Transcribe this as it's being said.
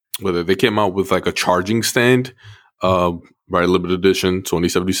whether they came out with like a charging stand, right, limited edition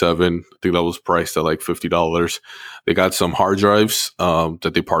 2077. I think that was priced at like $50. They got some hard drives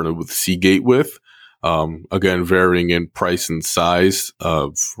that they partnered with Seagate with. Again, varying in price and size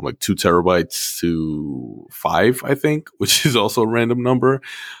from like 2 terabytes to 5, I think, which is also a random number.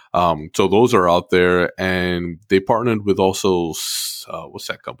 So those are out there, and they partnered with also, what's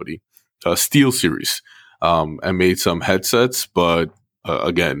that company? SteelSeries, and made some headsets, but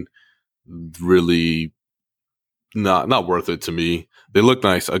again, really not worth it to me. They look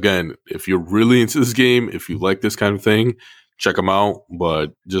nice. Again, if you're really into this game, if you like this kind of thing, check them out.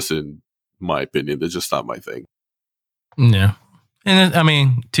 But just in my opinion, they're just not my thing. Yeah. And I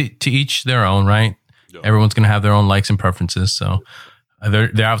mean, to each their own, right? Yeah. Everyone's going to have their own likes and preferences. So they're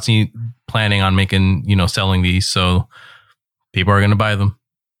obviously planning on making, selling these. So people are going to buy them.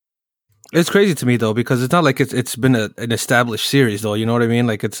 It's crazy to me, though, because it's not like it's been an established series, though. You know what I mean?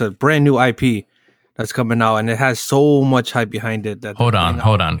 Like, it's a brand new IP that's coming out, and it has so much hype behind it. Hold on.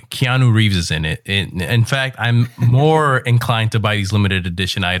 Keanu Reeves is in it. In fact, I'm more inclined to buy these limited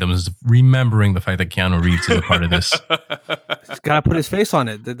edition items, remembering the fact that Keanu Reeves is a part of this. He's got to put his face on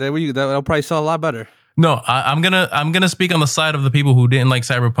it. That'll probably sell a lot better. No, I'm gonna speak on the side of the people who didn't like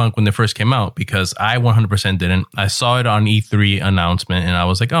Cyberpunk when they first came out, because I 100% didn't. I saw it on E3 announcement and I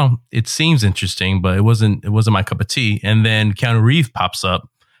was like, oh, it seems interesting, but it wasn't my cup of tea. And then Keanu Reeves pops up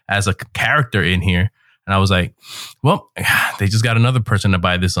as a character in here, and I was like, well, they just got another person to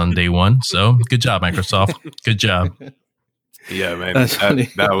buy this on day one. So good job, Microsoft. Good job. Yeah, man,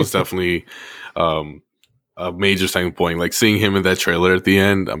 that was definitely a major selling point. Like seeing him in that trailer at the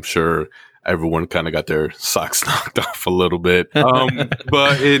end, I'm sure everyone kind of got their socks knocked off a little bit.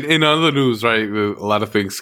 But in other news, right, a lot of things